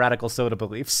about my radical soda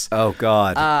beliefs. Oh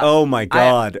God! Oh my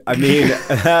God! I mean,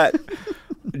 that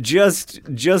just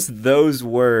those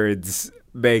words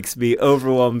makes me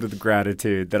overwhelmed with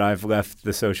gratitude that I've left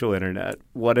the social internet.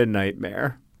 What a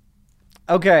nightmare!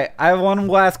 Okay, I have one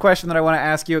last question that I want to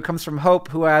ask you. It comes from Hope,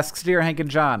 who asks, Dear Hank and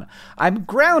John, I'm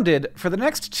grounded for the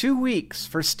next 2 weeks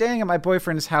for staying at my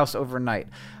boyfriend's house overnight.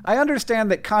 I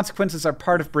understand that consequences are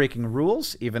part of breaking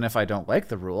rules, even if I don't like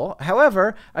the rule.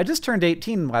 However, I just turned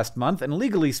 18 last month, and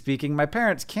legally speaking, my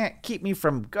parents can't keep me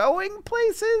from going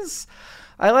places.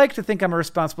 I like to think I'm a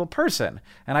responsible person,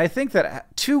 and I think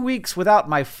that 2 weeks without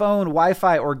my phone,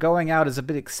 Wi-Fi, or going out is a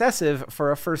bit excessive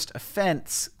for a first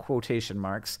offense, quotation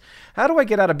marks. How do I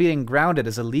get out of being grounded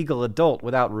as a legal adult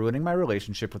without ruining my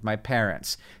relationship with my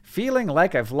parents? Feeling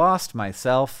like I've lost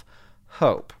myself.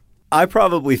 Hope. I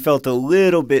probably felt a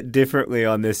little bit differently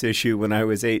on this issue when I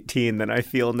was 18 than I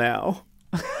feel now.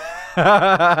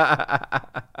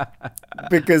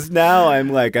 Because now I'm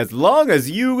like, as long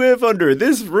as you live under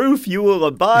this roof, you will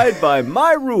abide by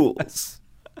my rules.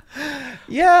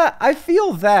 Yeah, I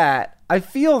feel that.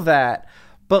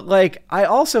 But, like, I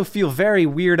also feel very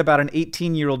weird about an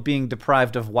 18-year-old being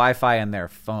deprived of Wi-Fi and their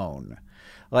phone.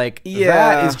 Like,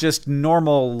 that is just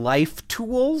normal life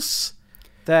tools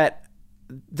that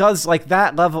does, like,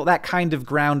 that level, that kind of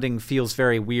grounding feels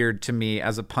very weird to me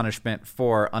as a punishment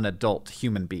for an adult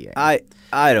human being. I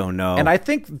don't know. And I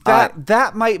think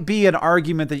that might be an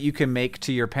argument that you can make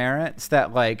to your parents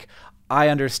that, like, I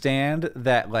understand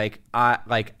that, like,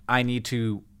 I need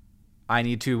to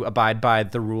abide by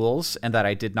the rules and that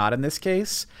I did not in this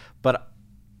case, but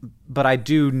I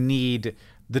do need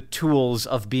the tools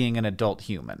of being an adult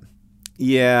human.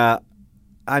 Yeah.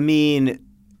 I mean,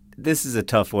 this is a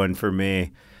tough one for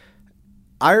me.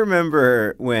 I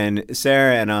remember when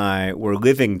Sarah and I were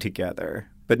living together,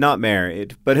 but not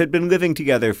married, but had been living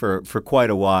together for quite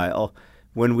a while.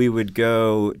 When we would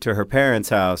go to her parents'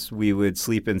 house, we would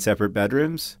sleep in separate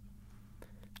bedrooms.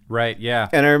 Right, yeah.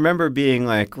 And I remember being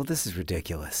like, well, this is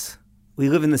ridiculous. We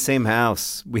live in the same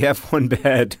house. We have one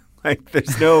bed. Like,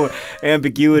 there's no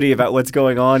ambiguity about what's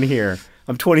going on here.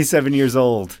 I'm 27 years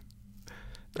old.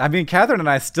 I mean, Catherine and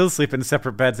I still sleep in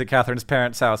separate beds at Catherine's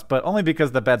parents' house, but only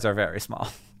because the beds are very small.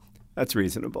 That's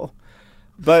reasonable.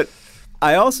 But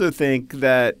I also think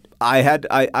that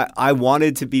I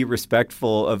wanted to be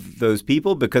respectful of those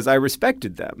people because I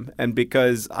respected them and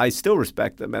because I still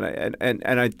respect them. And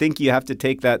I think you have to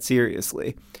take that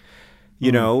seriously.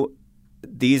 You know,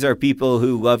 these are people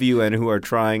who love you and who are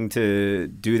trying to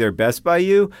do their best by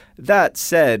you. That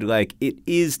said, like, it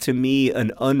is to me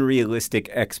an unrealistic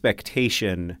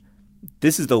expectation.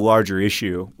 This is the larger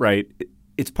issue, right?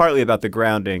 It's partly about the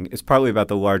grounding. It's partly about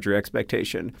the larger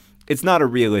expectation. It's not a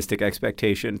realistic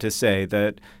expectation to say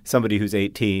that somebody who's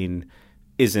 18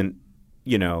 isn't,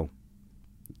 you know,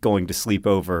 going to sleep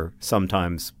over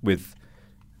sometimes with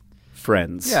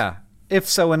friends. Yeah, if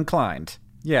so inclined.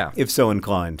 Yeah. If so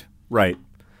inclined. Right.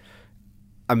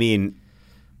 I mean,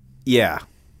 yeah.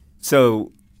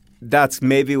 So that's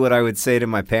maybe what I would say to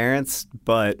my parents,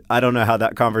 but I don't know how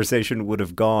that conversation would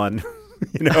have gone.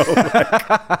 You know, like,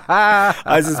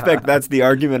 I suspect that's the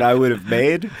argument I would have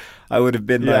made. I would have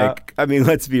been like, I mean,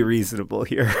 let's be reasonable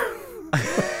here.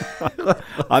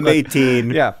 I'm 18.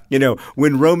 Yeah. You know,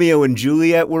 when Romeo and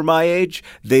Juliet were my age,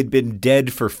 they'd been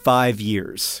dead for 5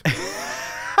 years.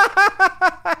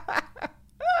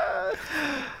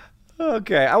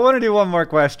 Okay, I want to do one more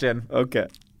question. Okay.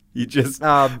 You just,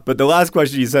 but the last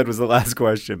question you said was the last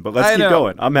question. But let's keep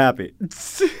going. I'm happy.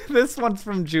 This one's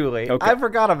from Julie. Okay. I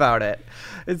forgot about it.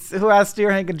 It's who asked,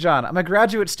 Dear Hank and John, I'm a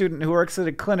graduate student who works at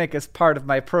a clinic as part of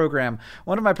my program.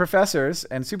 One of my professors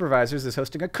and supervisors is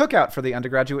hosting a cookout for the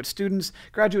undergraduate students,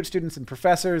 graduate students, and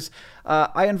professors.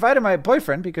 I invited my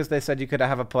boyfriend because they said you could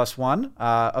have a +1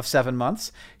 of 7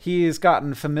 months. He's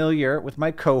gotten familiar with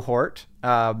my cohort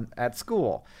at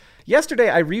school. Yesterday,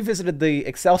 I revisited the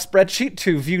Excel spreadsheet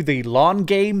to view the lawn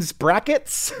games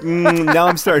brackets. Now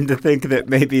I'm starting to think that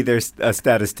maybe there's a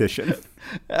statistician.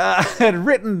 And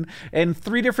written in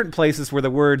 3 different places were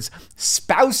the words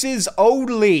spouses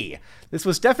only. This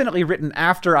was definitely written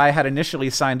after I had initially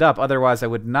signed up. Otherwise, I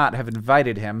would not have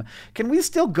invited him. Can we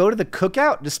still go to the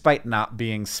cookout despite not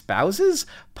being spouses?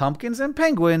 Pumpkins and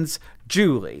penguins,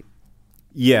 Julie.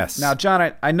 Yes. Now,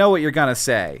 John, I know what you're going to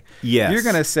say. Yes. You're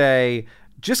going to say,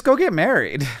 just go get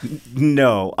married.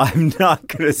 No, I'm not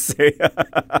going to say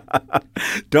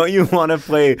Don't you want to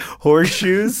play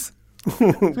horseshoes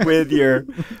with your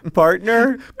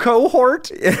partner? Cohort?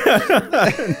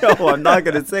 No, I'm not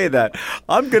going to say that.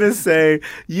 I'm going to say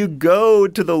you go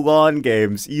to the lawn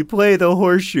games, you play the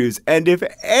horseshoes, and if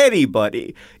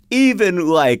anybody even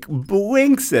like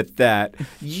blinks at that,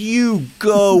 you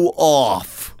go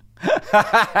off.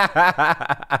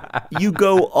 You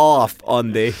go off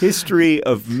on the history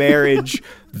of marriage,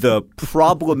 the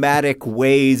problematic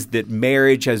ways that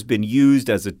marriage has been used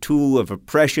as a tool of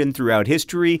oppression throughout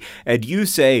history, and you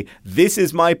say, this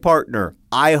is my partner.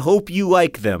 I hope you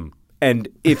like them. And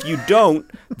if you don't,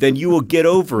 then you will get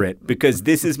over it because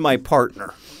this is my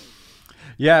partner.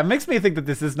 Yeah, it makes me think that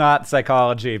this is not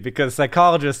psychology because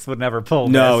psychologists would never pull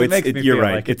this. No, You're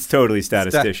right. Like it's totally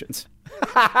statisticians.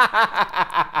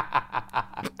 That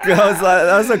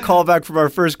was a callback from our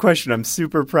first question. I'm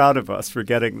super proud of us for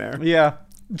getting there. Yeah.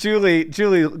 Julie,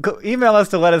 email us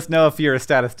to let us know if you're a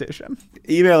statistician.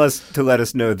 Email us to let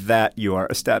us know that you are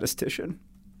a statistician.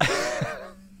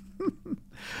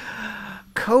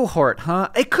 Cohort, huh?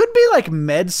 It could be like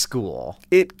med school.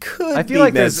 It could be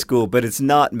like med school, but it's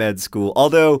not med school.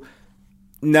 Although,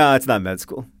 no, it's not med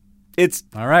school. It's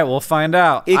all right. We'll find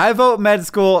out. I vote med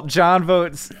school. John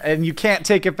votes, and you can't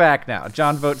take it back now.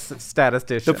 John votes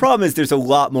statistician. The problem is there's a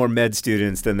lot more med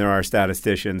students than there are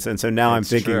statisticians, and so now I'm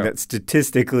thinking that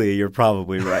statistically you're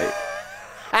probably right.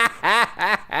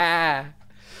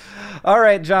 All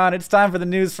right, John, it's time for the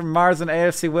news from Mars and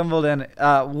AFC Wimbledon.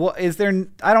 Is there?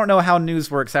 I don't know how news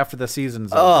works after the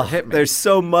season's over. Hit me. There's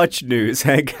so much news,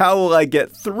 Hank. How will I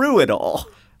get through it all?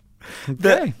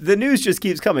 Okay. The news just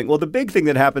keeps coming. Well, the big thing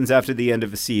that happens after the end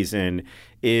of a season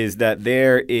is that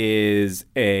there is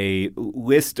a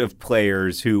list of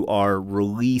players who are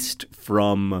released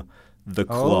from the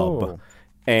club. Oh.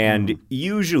 And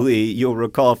usually, you'll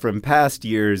recall from past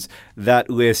years, that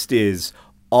list is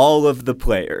all of the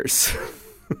players.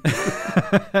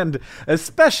 And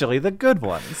especially the good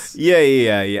ones.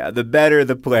 Yeah. The better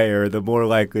the player, the more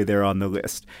likely they're on the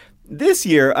list. This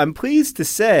year, I'm pleased to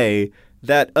say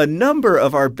that a number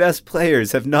of our best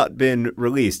players have not been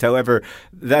released. However,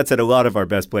 that said, a lot of our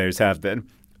best players have been.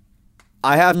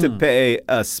 I have to pay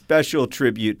a special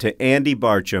tribute to Andy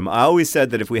Barcham. I always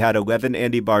said that if we had 11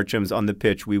 Andy Barchams on the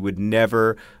pitch, we would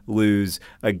never lose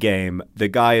a game. The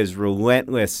guy is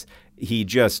relentless. He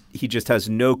just has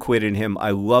no quit in him. I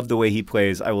love the way he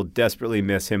plays. I will desperately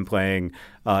miss him playing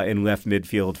in left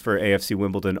midfield for AFC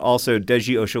Wimbledon. Also,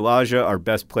 Deji Oshalaja, our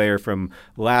best player from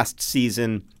last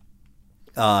season,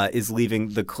 is leaving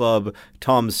the club.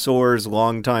 Tom Soares,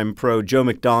 longtime pro. Joe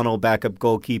McDonnell, backup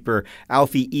goalkeeper.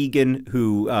 Alfie Egan,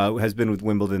 who has been with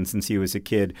Wimbledon since he was a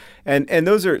kid. And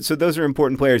those are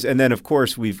important players. And then, of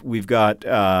course, we've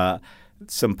got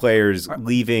some players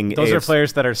leaving. Those are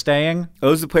players that are staying?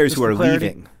 Those are the players who are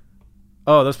leaving.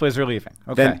 Oh, those players are leaving.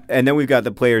 Okay. Then we've got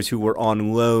the players who were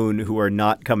on loan who are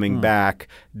not coming back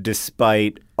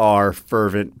despite our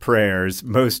fervent prayers,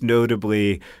 most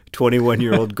notably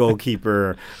 21-year-old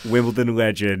goalkeeper, Wimbledon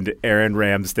legend, Aaron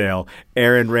Ramsdale.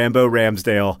 Aaron Rambo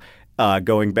Ramsdale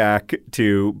going back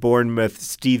to Bournemouth.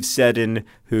 Steve Seddon,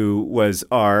 who was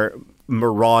our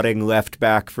marauding left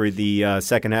back for the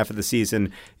second half of the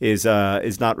season, is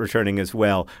not returning as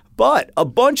well. But a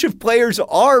bunch of players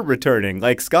are returning,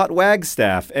 like Scott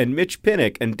Wagstaff and Mitch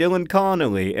Pinnock and Dylan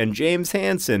Connolly and James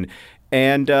Hansen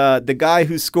and the guy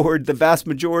who scored the vast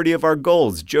majority of our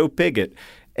goals, Joe Pigott,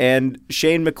 and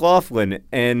Shane McLaughlin.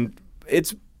 And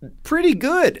it's pretty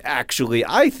good, actually,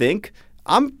 I think.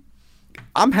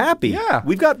 I'm happy. Yeah.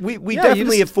 We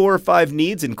definitely have 4 or 5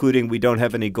 needs, including we don't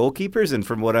have any goalkeepers, and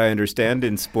from what I understand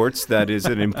in sports, that is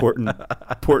an important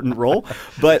role.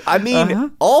 But I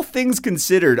mean, all things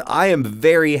considered, I am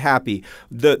very happy.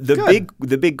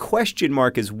 The big question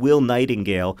mark is Will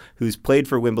Nightingale, who's played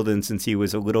for Wimbledon since he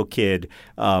was a little kid,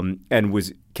 and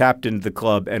was captained the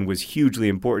club and was hugely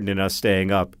important in us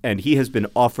staying up. And he has been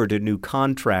offered a new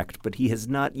contract, but he has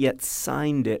not yet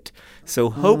signed it. So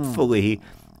hopefully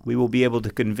we will be able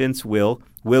to convince Will.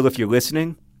 Will, if you're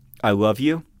listening, I love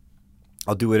you.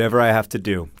 I'll do whatever I have to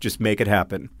do. Just make it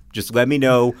happen. Just let me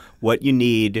know what you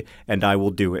need, and I will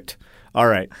do it. All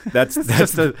right. That's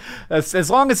just as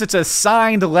long as it's a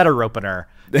signed letter opener,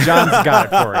 John's got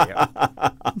it for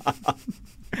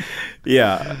you.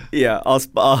 Yeah.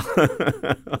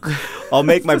 I'll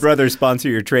make my brother sponsor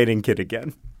your training kit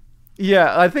again.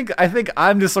 Yeah, I think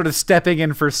I'm just sort of stepping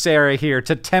in for Sarah here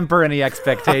to temper any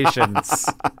expectations.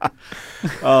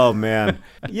 Oh man.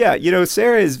 Yeah,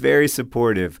 Sarah is very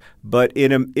supportive, but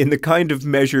in the kind of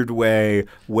measured way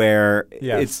where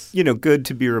it's, good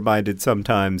to be reminded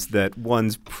sometimes that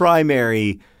one's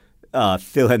primary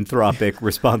philanthropic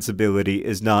responsibility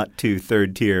is not to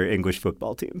third-tier English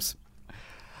football teams.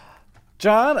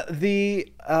 John,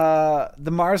 the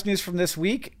Mars news from this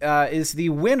week is the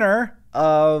winner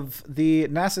of the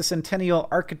NASA Centennial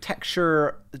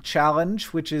Architecture Challenge,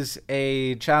 which is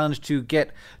a challenge to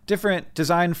get different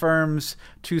design firms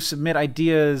to submit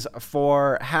ideas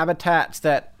for habitats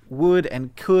that would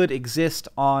and could exist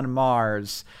on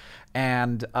Mars.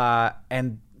 And the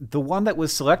one that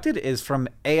was selected is from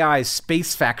AI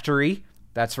Space Factory.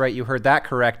 That's right, you heard that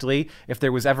correctly. If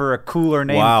there was ever a cooler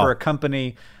name for a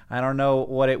company, I don't know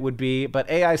what it would be, but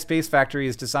AI Space Factory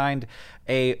has designed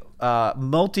a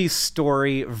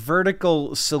multi-story,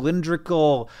 vertical,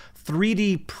 cylindrical,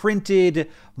 3D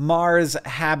printed Mars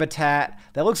habitat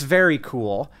that looks very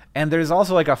cool. And there's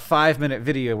also like a 5-minute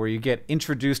video where you get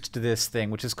introduced to this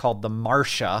thing, which is called the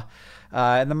Martia.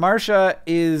 And the Martia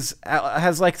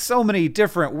has like so many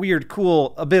different weird,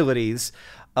 cool abilities.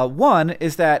 One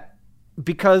is that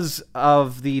because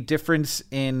of the difference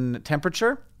in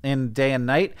temperature in day and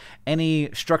night, any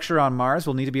structure on Mars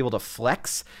will need to be able to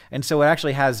flex. And so it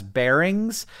actually has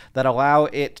bearings that allow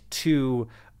it to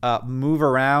move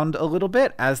around a little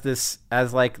bit as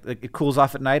it cools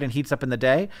off at night and heats up in the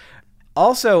day.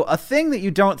 Also, a thing that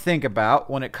you don't think about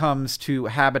when it comes to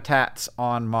habitats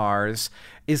on Mars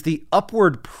is the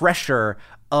upward pressure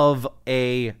of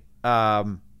a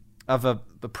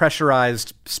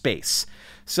pressurized space.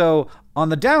 So on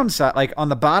the downside, like on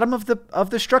the bottom of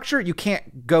the structure, you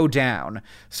can't go down.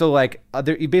 So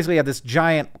you basically have this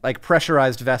giant like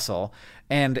pressurized vessel,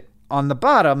 and on the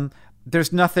bottom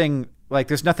there's nothing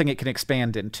it can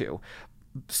expand into.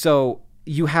 So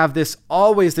you have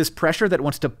always this pressure that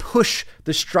wants to push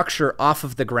the structure off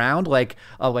of the ground, like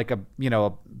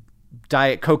a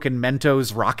Diet Coke and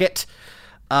Mentos rocket.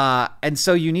 And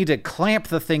so you need to clamp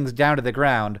the things down to the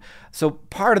ground. So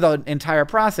part of the entire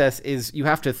process is you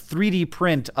have to 3D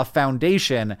print a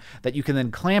foundation that you can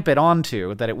then clamp it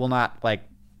onto, that it will not like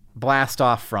blast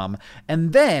off from.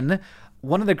 And then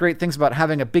one of the great things about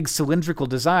having a big cylindrical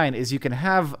design is you can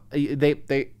have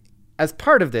they as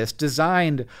part of this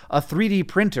designed a 3D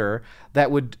printer that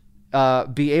would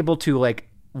be able to like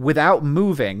without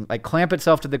moving, like clamp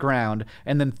itself to the ground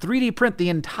and then 3D print the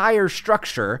entire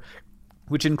structure,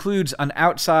 which includes an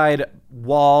outside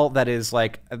wall that is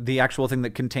like the actual thing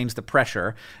that contains the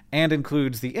pressure, and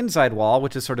includes the inside wall,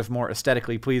 which is sort of more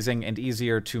aesthetically pleasing and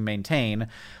easier to maintain.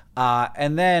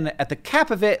 And then at the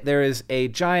cap of it, there is a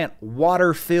giant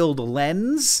water-filled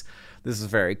lens. This is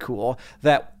very cool.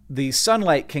 That the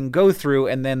sunlight can go through,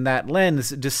 and then that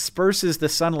lens disperses the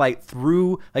sunlight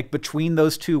through, like between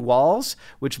those two walls,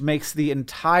 which makes the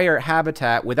entire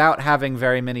habitat, without having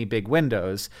very many big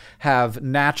windows, have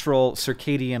natural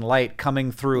circadian light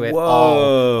coming through it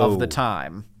all of the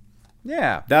time.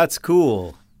 Yeah. That's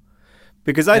cool.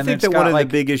 Because I think that one of the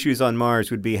big issues on Mars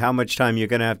would be how much time you're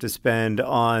going to have to spend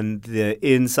on the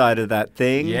inside of that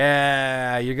thing.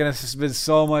 Yeah, you're going to spend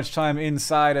so much time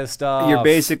inside of stuff. You're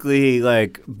basically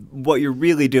like, what you're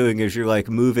really doing is you're like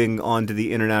moving onto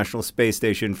the International Space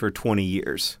Station for 20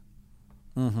 years.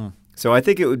 Mm-hmm. So I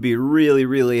think it would be really,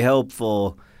 really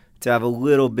helpful to have a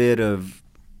little bit of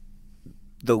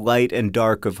the light and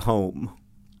dark of home.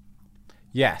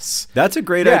 Yes. That's a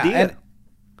great idea.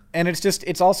 And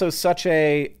it's also such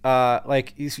a,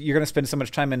 you're going to spend so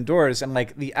much time indoors, and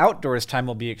like the outdoors time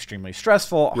will be extremely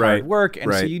stressful, hard work.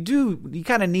 And so you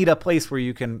kind of need a place where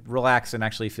you can relax and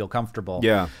actually feel comfortable.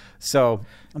 Yeah. So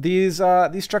these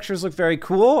structures look very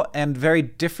cool and very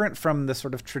different from the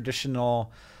sort of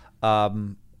traditional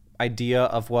idea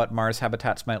of what Mars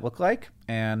habitats might look like.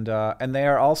 And they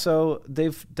are also,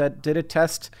 did a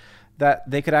test that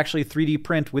they could actually 3D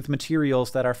print with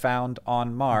materials that are found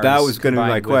on Mars. That was going to be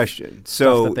my question.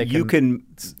 So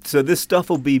so this stuff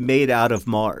will be made out of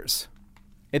Mars.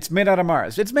 It's made out of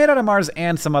Mars. It's made out of Mars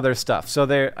and some other stuff.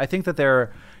 So I think that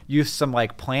they're used some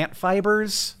like plant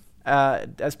fibers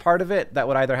as part of it that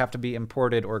would either have to be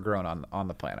imported or grown on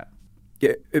the planet.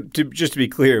 Yeah, just to be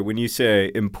clear, when you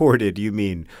say imported, you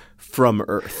mean from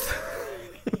Earth.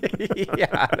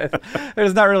 Yeah,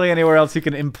 there's not really anywhere else you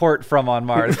can import from on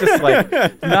Mars. Just like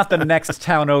not the next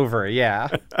town over. Yeah.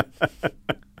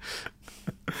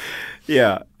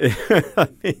 Yeah. I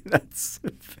mean, that's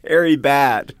very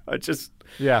bad.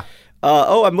 Yeah.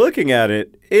 I'm looking at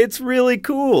it. It's really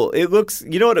cool. It looks,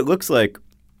 you know what it looks like?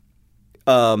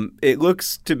 It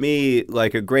looks to me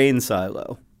like a grain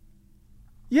silo.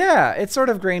 Yeah, it's sort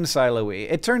of grain silo-y.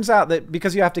 It turns out that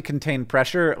because you have to contain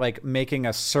pressure, like making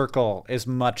a circle is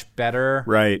much better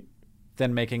Right.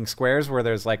 than making squares where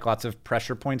there's like lots of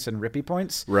pressure points and rippy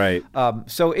points. Right.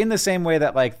 So in the same way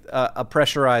that like a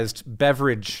pressurized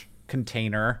beverage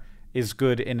container is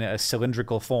good in a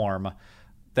cylindrical form,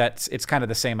 it's kind of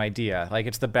the same idea. Like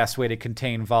it's the best way to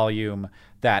contain volume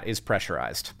that is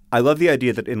pressurized. I love the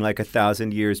idea that in like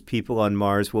 1,000 years, people on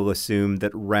Mars will assume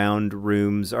that round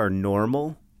rooms are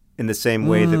normal in the same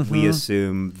way that we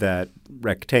assume that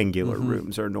rectangular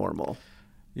rooms are normal.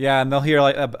 Yeah, and they'll hear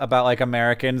like about like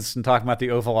Americans and talking about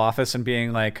the Oval Office and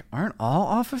being like, "Aren't all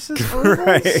offices ovals?"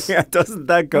 Right? Yeah, doesn't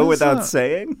that go without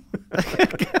saying?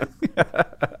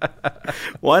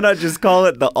 Why not just call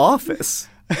it the office?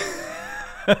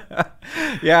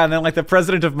 Yeah, and then like the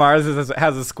president of Mars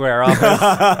has a square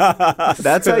office.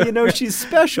 That's how you know she's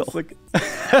special.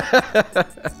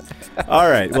 All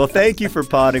right. Well, thank you for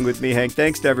podding with me, Hank.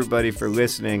 Thanks to everybody for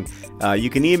listening. You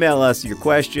can email us your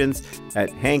questions at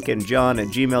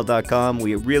hankandjohn@gmail.com.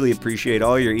 We really appreciate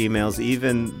all your emails,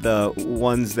 even the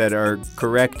ones that are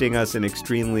correcting us in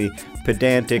extremely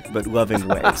pedantic but loving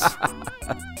ways.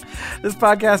 This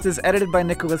podcast is edited by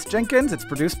Nicholas Jenkins. It's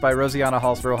produced by Rosianna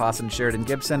Halls-Rojas and Sheridan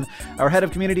Gibson. Our head of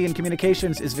community and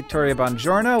communications is Victoria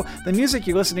Bongiorno. The music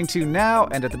you're listening to now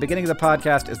and at the beginning of the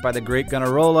podcast is by the Great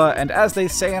Gunnarolla. And as they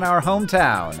say in our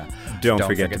hometown, Don't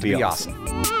forget to be awesome.